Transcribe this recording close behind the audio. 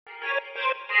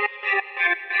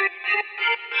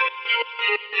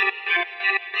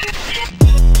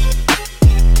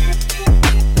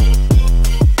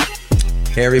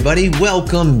Hey everybody,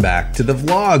 welcome back to the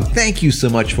vlog. Thank you so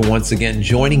much for once again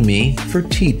joining me for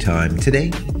tea time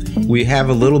today. We have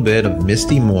a little bit of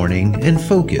Misty Morning and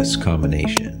Focus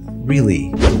combination.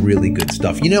 Really, really good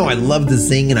stuff. You know, I love the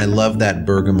zing and I love that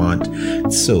bergamot.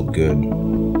 It's so good.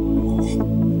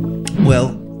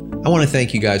 Well, I want to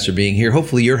thank you guys for being here.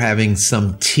 Hopefully you're having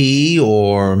some tea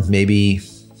or maybe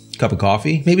cup of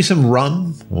coffee, maybe some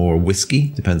rum or whiskey,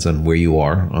 depends on where you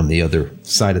are on the other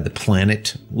side of the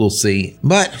planet. We'll see.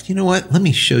 But you know what? Let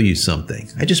me show you something.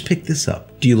 I just picked this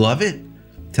up. Do you love it?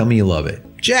 Tell me you love it.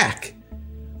 Jack.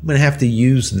 I'm going to have to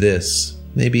use this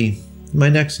maybe in my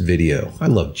next video. I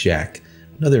love Jack.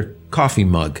 Another coffee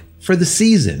mug for the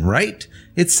season, right?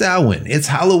 It's Samhain. It's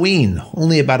Halloween.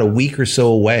 Only about a week or so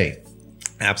away.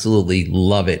 Absolutely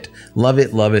love it. Love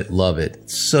it, love it, love it.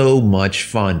 So much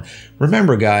fun.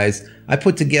 Remember, guys, I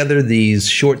put together these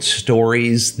short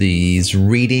stories, these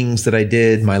readings that I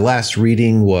did. My last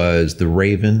reading was The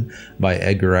Raven by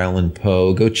Edgar Allan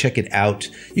Poe. Go check it out.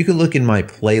 You can look in my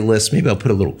playlist. Maybe I'll put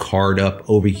a little card up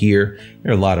over here.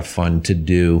 They're a lot of fun to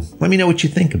do. Let me know what you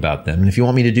think about them and if you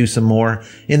want me to do some more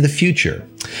in the future.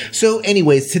 So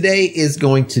anyways, today is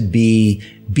going to be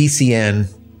BCN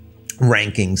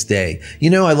Rankings Day. You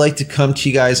know, I like to come to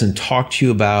you guys and talk to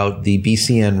you about the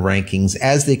BCN rankings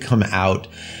as they come out.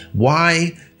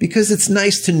 Why? Because it's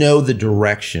nice to know the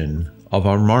direction of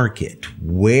our market.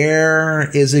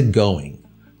 Where is it going?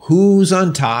 Who's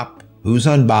on top? Who's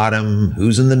on bottom?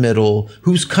 Who's in the middle?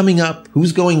 Who's coming up?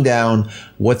 Who's going down?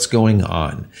 What's going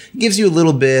on? It gives you a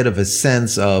little bit of a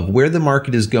sense of where the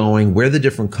market is going, where the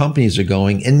different companies are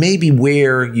going, and maybe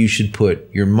where you should put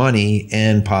your money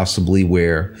and possibly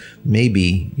where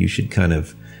maybe you should kind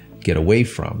of get away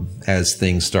from as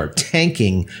things start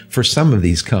tanking for some of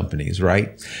these companies,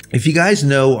 right? If you guys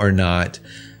know or not,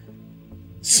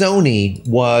 Sony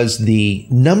was the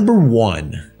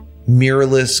 #1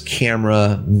 mirrorless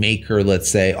camera maker, let's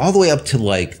say, all the way up to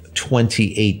like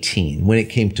 2018 when it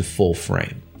came to full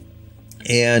frame.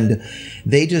 And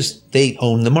they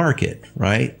own the market,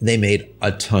 right? They made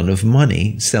a ton of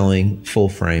money selling full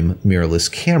frame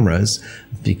mirrorless cameras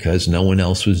because no one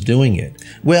else was doing it.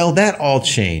 Well, that all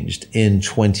changed in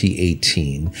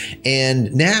 2018.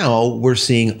 And now we're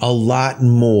seeing a lot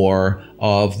more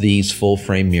of these full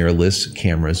frame mirrorless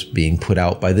cameras being put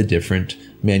out by the different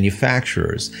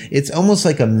manufacturers. It's almost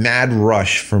like a mad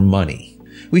rush for money.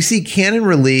 We see Canon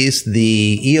release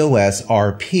the EOS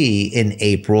RP in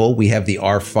April. We have the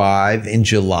R5 in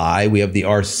July. We have the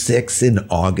R6 in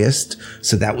August.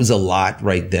 So that was a lot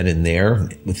right then and there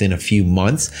within a few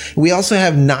months. We also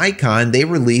have Nikon. They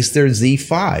released their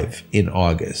Z5 in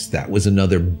August. That was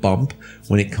another bump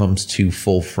when it comes to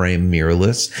full frame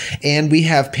mirrorless. And we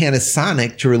have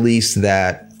Panasonic to release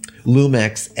that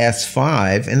Lumix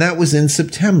S5, and that was in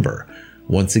September.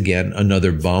 Once again,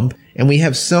 another bump. And we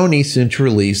have Sony soon to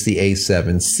release the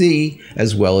A7C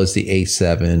as well as the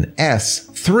A7S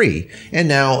III. And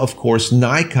now, of course,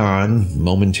 Nikon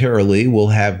momentarily will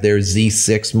have their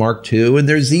Z6 Mark II and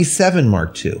their Z7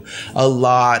 Mark II. A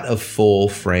lot of full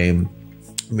frame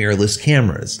mirrorless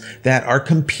cameras that are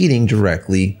competing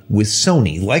directly with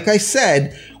Sony. Like I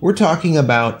said, we're talking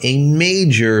about a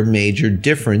major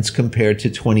difference compared to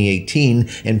 2018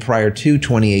 and prior to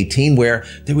 2018 where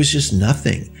there was just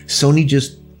nothing. Sony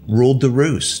just ruled the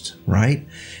roost, right?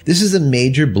 This is a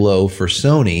major blow for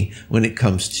Sony when it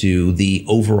comes to the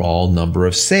overall number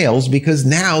of sales because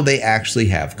now they actually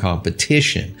have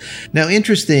competition. Now,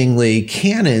 interestingly,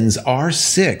 Canon's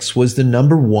R6 was the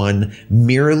 #1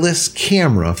 mirrorless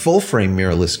camera, full frame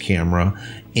mirrorless camera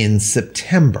in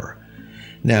September.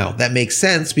 Now, that makes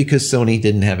sense because Sony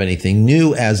didn't have anything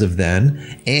new as of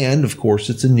then. And of course,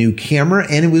 it's a new camera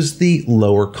and it was the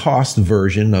lower cost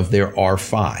version of their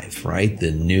R5, right?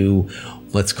 The new,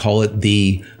 let's call it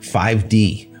the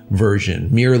 5D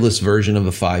version, mirrorless version of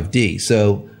a 5D.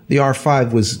 So the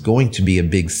R5 was going to be a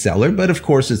big seller, but of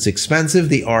course it's expensive.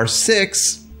 The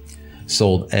R6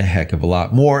 sold a heck of a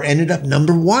lot more, ended up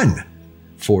 #1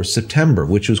 for September,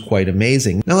 which was quite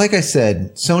amazing. Now, like I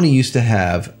said, Sony used to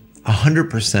have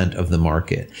 100% of the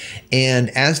market. And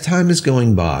as time is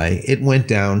going by, it went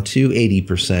down to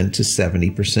 80%, to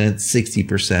 70%,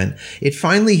 60%. It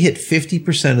finally hit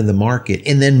 50% of the market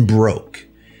and then broke.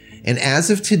 And as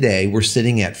of today, we're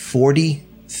sitting at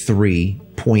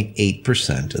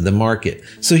 43.8% of the market.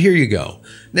 So here you go.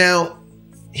 Now,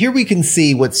 here we can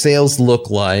see what sales look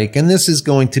like, and this is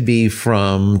going to be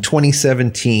from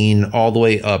 2017 all the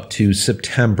way up to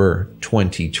September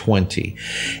 2020.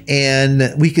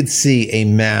 And we could see a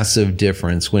massive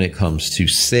difference when it comes to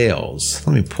sales.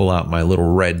 Let me pull out my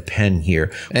little red pen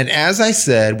here. And as I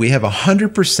said, we have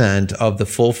 100% of the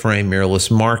full frame mirrorless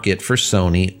market for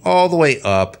Sony all the way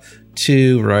up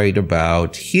to right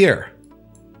about here,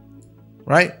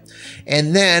 right?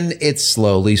 And then it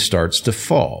slowly starts to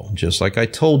fall, just like I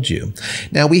told you.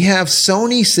 Now we have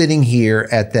Sony sitting here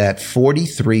at that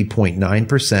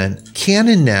 43.9%,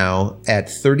 Canon now at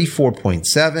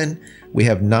 34.7%, we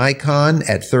have Nikon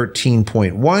at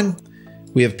 13.1%,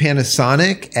 we have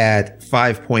Panasonic at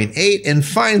 5.8%, and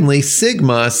finally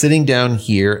Sigma sitting down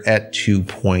here at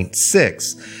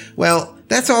 2.6%. Well,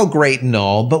 that's all great and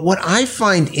all, but what I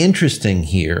find interesting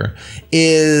here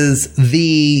is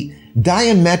the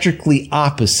diametrically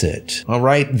opposite, all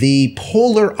right? The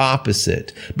polar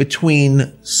opposite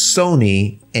between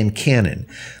Sony and Canon.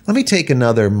 Let me take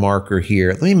another marker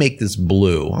here. Let me make this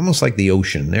blue, almost like the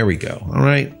ocean. There we go, all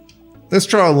right? Let's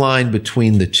draw a line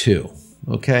between the two,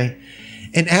 okay?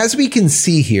 And as we can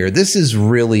see here, this is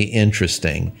really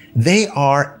interesting. They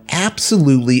are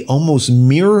absolutely almost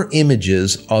mirror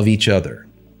images of each other.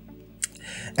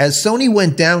 As Sony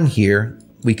went down here,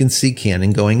 we can see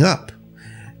Canon going up.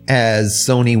 As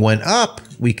Sony went up,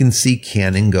 we can see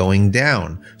Canon going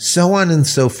down, so on and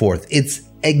so forth. It's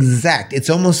exact. It's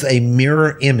almost a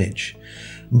mirror image.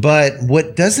 But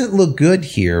what doesn't look good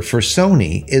here for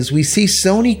Sony is we see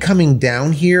Sony coming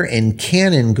down here and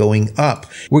Canon going up.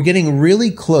 We're getting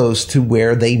really close to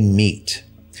where they meet.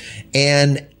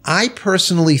 And I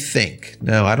personally think,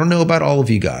 now I don't know about all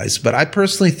of you guys, but I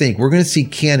personally think we're going to see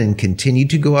Canon continue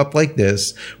to go up like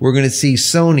this. We're going to see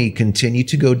Sony continue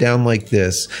to go down like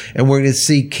this. And we're going to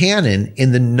see Canon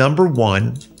in the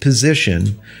 #1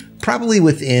 position, probably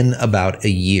within about a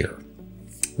year.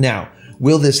 Now,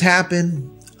 will this happen?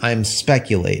 I'm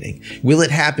speculating. Will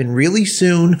it happen really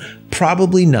soon?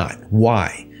 Probably not.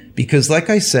 Why? Because like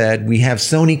I said, we have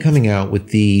Sony coming out with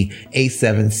the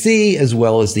A7C as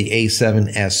well as the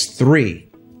A7S III.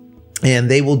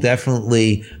 And they will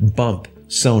definitely bump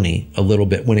Sony a little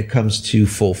bit when it comes to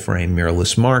full frame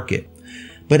mirrorless market.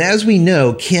 But as we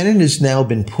know, Canon has now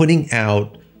been putting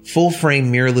out full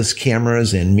frame mirrorless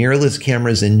cameras and mirrorless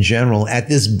cameras in general at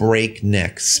this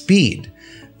breakneck speed.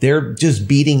 They're just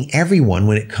beating everyone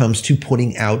when it comes to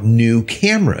putting out new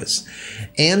cameras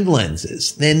and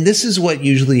lenses. And this is what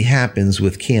usually happens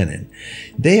with Canon.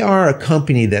 They are a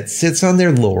company that sits on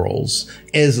their laurels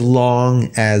as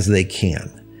long as they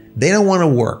can. They don't want to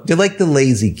work. They're like the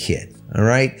lazy kid, all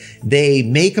right? They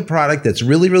make a product that's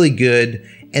really, really good,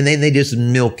 and then they just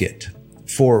milk it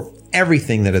for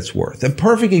everything that it's worth. A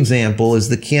perfect example is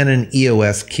the Canon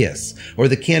EOS KISS or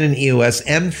the Canon EOS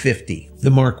M50,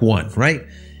 the Mark I, right?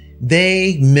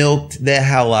 They milked the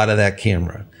hell out of that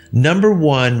camera.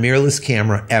 #1 mirrorless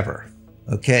camera ever.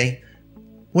 Okay?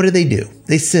 What do?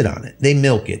 They sit on it. They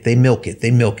milk it. They milk it.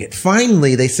 They milk it.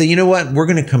 Finally, they say, you know what? We're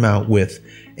going to come out with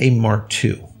a Mark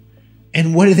II.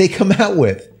 And what did they come out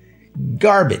with?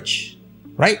 Garbage.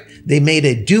 Right? They made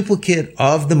a duplicate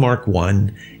of the Mark I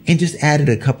and just added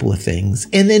a couple of things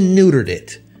and then neutered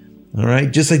it. All right?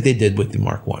 Just like they did with the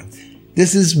Mark I.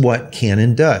 This is what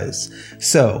Canon does.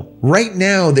 So right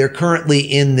now, they're currently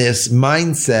in this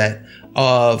mindset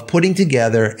of putting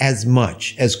together as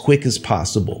much as quick as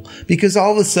possible because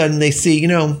all of a sudden they see, you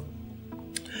know,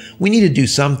 we need to do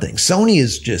something. Sony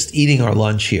is just eating our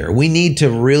lunch here. We need to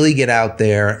really get out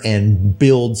there and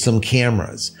build some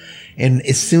cameras. And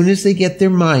as soon as they get their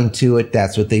mind to it,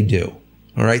 that's what they do.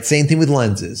 All right. Same thing with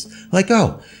lenses. Like,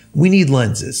 oh, we need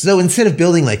lenses. So instead of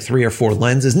building like 3 or 4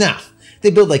 lenses, now they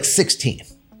build like 16,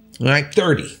 all right,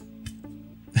 30.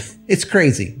 It's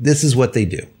crazy. This is what they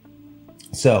do.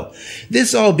 So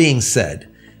this all being said,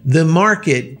 the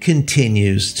market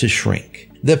continues to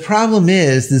shrink. The problem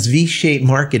is this V-shaped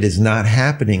market is not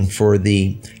happening for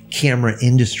the camera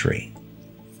industry.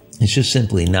 It's just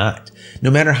simply not.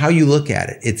 No matter how you look at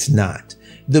it, it's not.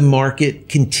 The market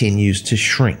continues to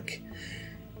shrink.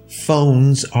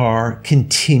 Phones are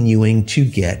continuing to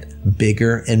get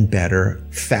bigger and better,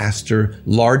 faster,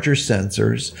 larger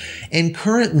sensors. And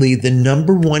currently the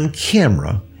 #1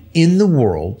 camera in the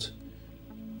world,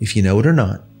 if you know it or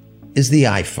not, is the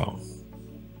iPhone.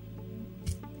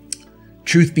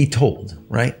 Truth be told,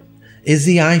 right? Is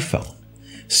the iPhone.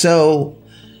 So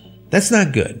that's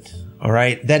not good. All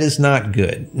right. That is not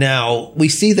good. Now, we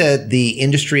see that the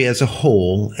industry as a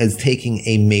whole is taking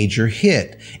a major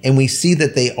hit, and we see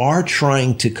that they are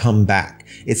trying to come back.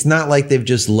 It's not like they've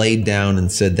just laid down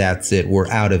and said, that's it, we're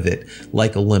out of it,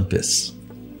 like Olympus.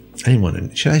 I didn't want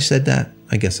to, should I have said that?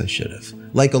 I guess I should have.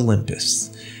 Like Olympus,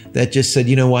 that just said,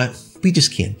 you know what? We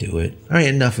just can't do it. All right,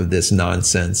 enough of this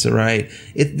nonsense, all right?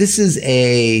 This is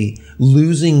a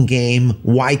losing game.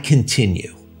 Why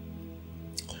continue?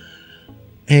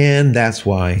 And that's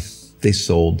why they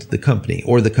sold the company,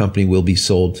 or the company will be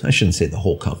sold. I shouldn't say the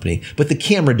whole company, but the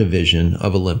camera division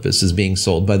of Olympus is being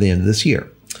sold by the end of this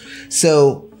year.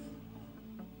 So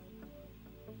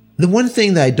the one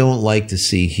thing that I don't like to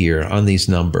see here on these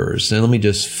numbers, and let me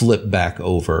just flip back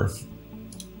over,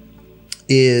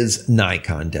 is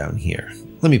Nikon down here.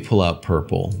 Let me pull out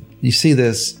purple. You see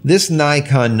this? This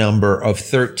Nikon number of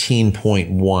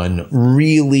 13.1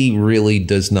 really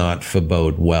does not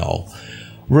forebode well.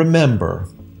 Remember,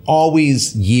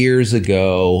 always years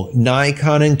ago,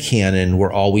 Nikon and Canon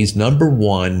were always number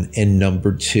 1 and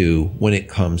number 2 when it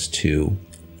comes to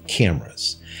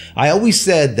cameras. I always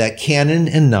said that Canon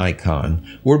and Nikon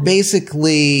were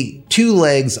basically two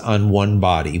legs on one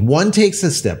body. One takes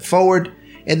a step forward,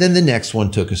 and then the next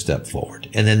one took a step forward,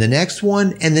 and then the next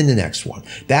one, and then the next one.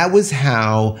 That was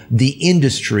how the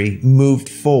industry moved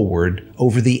forward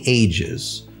over the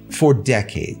ages for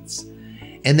decades.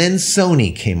 And then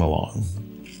Sony came along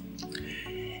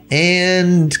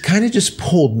and kind of just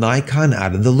pulled Nikon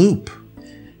out of the loop.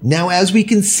 Now, as we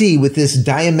can see with this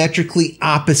diametrically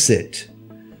opposite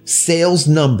sales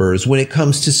numbers when it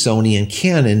comes to Sony and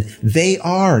Canon, they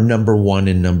are number 1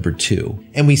 and number 2.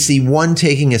 And we see one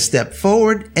taking a step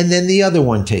forward and then the other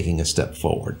one taking a step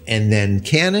forward. And then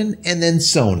Canon and then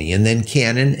Sony and then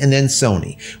Canon and then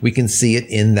Sony. We can see it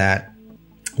in that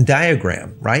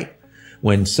diagram, right?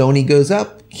 When Sony goes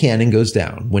up, Canon goes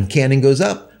down. When Canon goes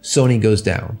up, Sony goes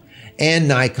down. And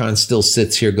Nikon still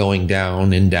sits here going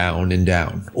down and down and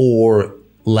down, or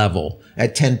level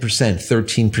at 10%,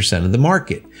 13% of the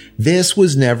market. This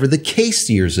was never the case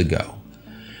years ago.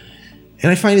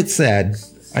 And I find it sad.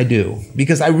 I do,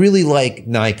 because I really like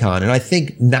Nikon. And I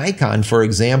think Nikon, for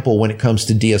example, when it comes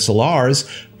to DSLRs,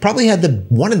 probably had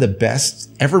one of the best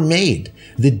ever made.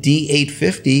 The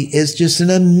D850 is just an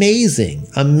amazing.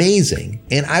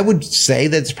 And I would say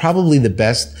that's probably the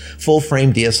best full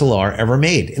frame DSLR ever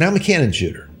made. And I'm a Canon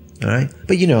shooter. All right.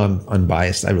 But you know, I'm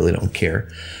unbiased. I really don't care.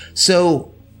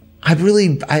 So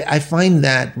I find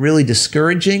that really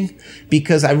discouraging,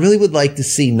 because I really would like to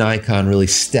see Nikon really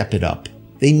step it up.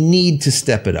 They need to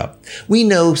step it up. We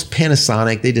know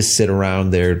Panasonic, they just sit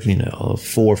around there, 4, 5%,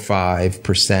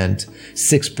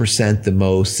 6% the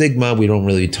most. Sigma, we don't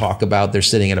really talk about. They're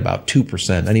sitting at about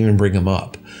 2%. I didn't even bring them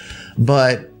up.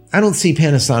 But I don't see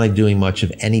Panasonic doing much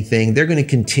of anything. They're going to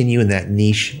continue in that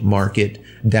niche market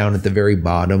down at the very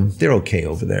bottom. They're okay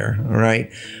over there, all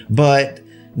right? But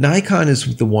Nikon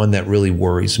is the one that really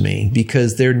worries me,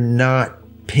 because they're not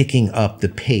picking up the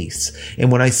pace. And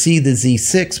when I see the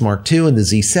Z6 Mark II and the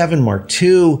Z7 Mark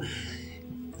II,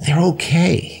 they're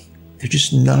okay. They're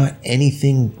just not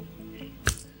anything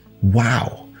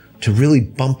wow to really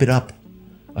bump it up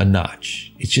a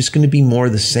notch. It's just going to be more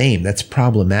of the same. That's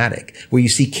problematic. Where you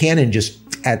see Canon just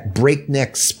at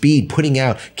breakneck speed, putting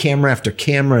out camera after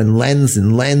camera and lens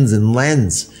and lens and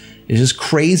lens. It's just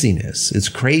craziness. It's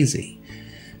crazy.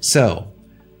 So,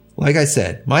 like I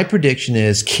said, my prediction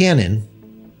is Canon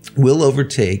will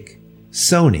overtake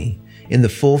Sony in the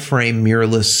full frame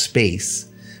mirrorless space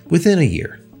within a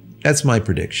year. That's my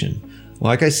prediction.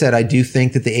 Like I said, I do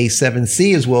think that the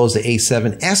A7C as well as the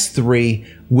A7S III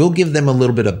will give them a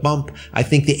little bit of bump. I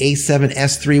think the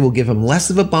A7S III will give them less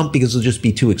of a bump because it'll just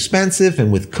be too expensive.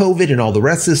 And with COVID and all the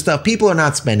rest of this stuff, people are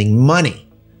not spending money,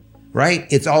 right?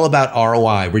 It's all about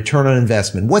ROI, return on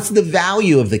investment. What's the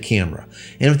value of the camera?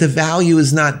 And if the value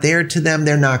is not there to them,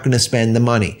 they're not going to spend the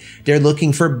money. They're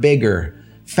looking for bigger,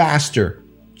 faster,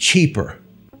 cheaper.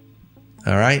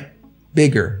 All right?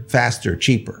 Bigger, faster,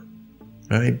 cheaper.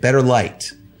 All right? Better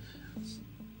light.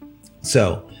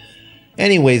 So,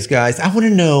 anyways, guys, I want to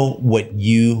know what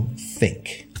you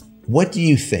think. What do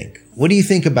you think? What do you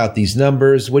think about these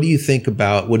numbers? What do you think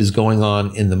about what is going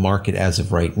on in the market as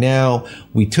of right now?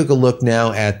 We took a look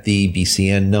now at the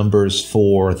BCN numbers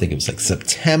for, I think it was like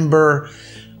September.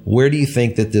 Where do you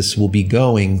think that this will be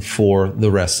going for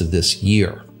the rest of this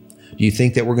year? Do you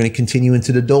think that we're going to continue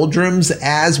into the doldrums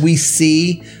as we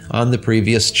see on the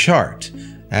previous chart,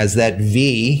 as that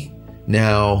V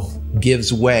now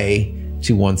gives way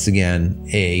to once again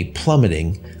a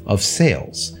plummeting of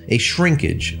sales, a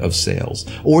shrinkage of sales?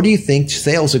 Or do you think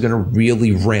sales are going to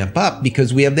really ramp up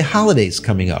because we have the holidays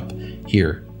coming up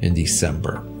here in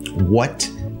December? What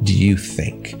do you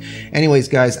think? Anyways,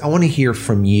 guys, I want to hear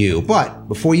from you. But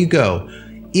before you go,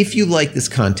 if you like this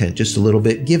content just a little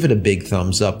bit, give it a big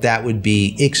thumbs up. That would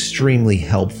be extremely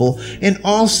helpful. And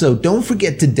also, don't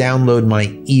forget to download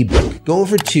my ebook. Go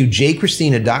over to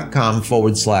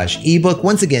jchristina.com/ebook.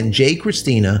 Once again,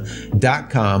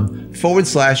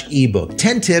 jchristina.com/ebook.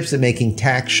 10 tips at making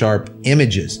tax sharp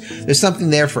images. There's something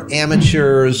there for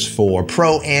amateurs, for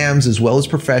pro-ams, as well as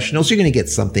professionals. You're going to get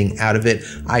something out of it,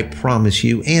 I promise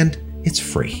you, and it's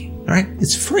free. All right.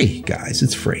 It's free, guys.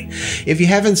 It's free. If you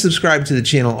haven't subscribed to the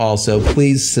channel also,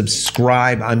 please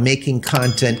subscribe. I'm making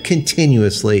content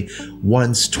continuously,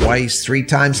 once, twice, 3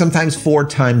 times, sometimes 4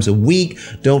 times a week.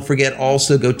 Don't forget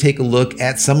also go take a look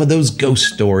at some of those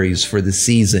ghost stories for the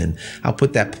season. I'll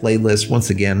put that playlist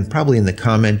once again, probably in the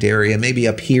comment area, maybe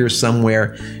up here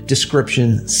somewhere,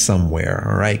 description somewhere.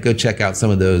 All right. Go check out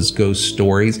some of those ghost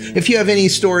stories. If you have any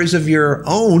stories of your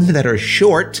own that are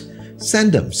short,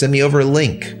 send them. Send me over a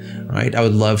link. Right? I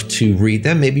would love to read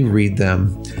them, maybe read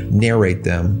them, narrate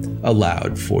them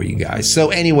aloud for you guys.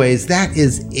 So anyways, that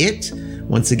is it.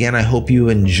 Once again, I hope you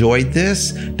enjoyed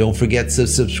this. Don't forget to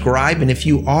subscribe. And if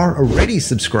you are already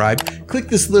subscribed, click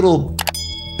this little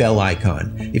bell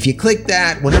icon. If you click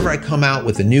that, whenever I come out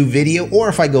with a new video or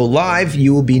if I go live,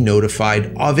 you will be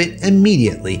notified of it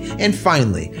immediately. And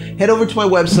finally, head over to my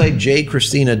website,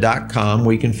 jchristina.com,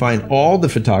 where you can find all the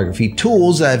photography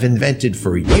tools I've invented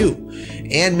for you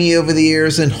and me over the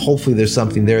years, and hopefully there's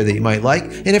something there that you might like.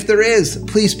 And if there is,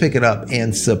 please pick it up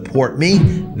and support me.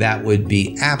 That would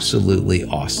be absolutely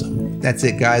awesome. That's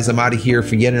it, guys. I'm out of here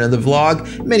for yet another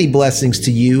vlog. Many blessings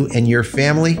to you and your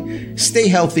family. Stay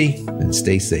healthy and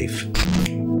stay safe.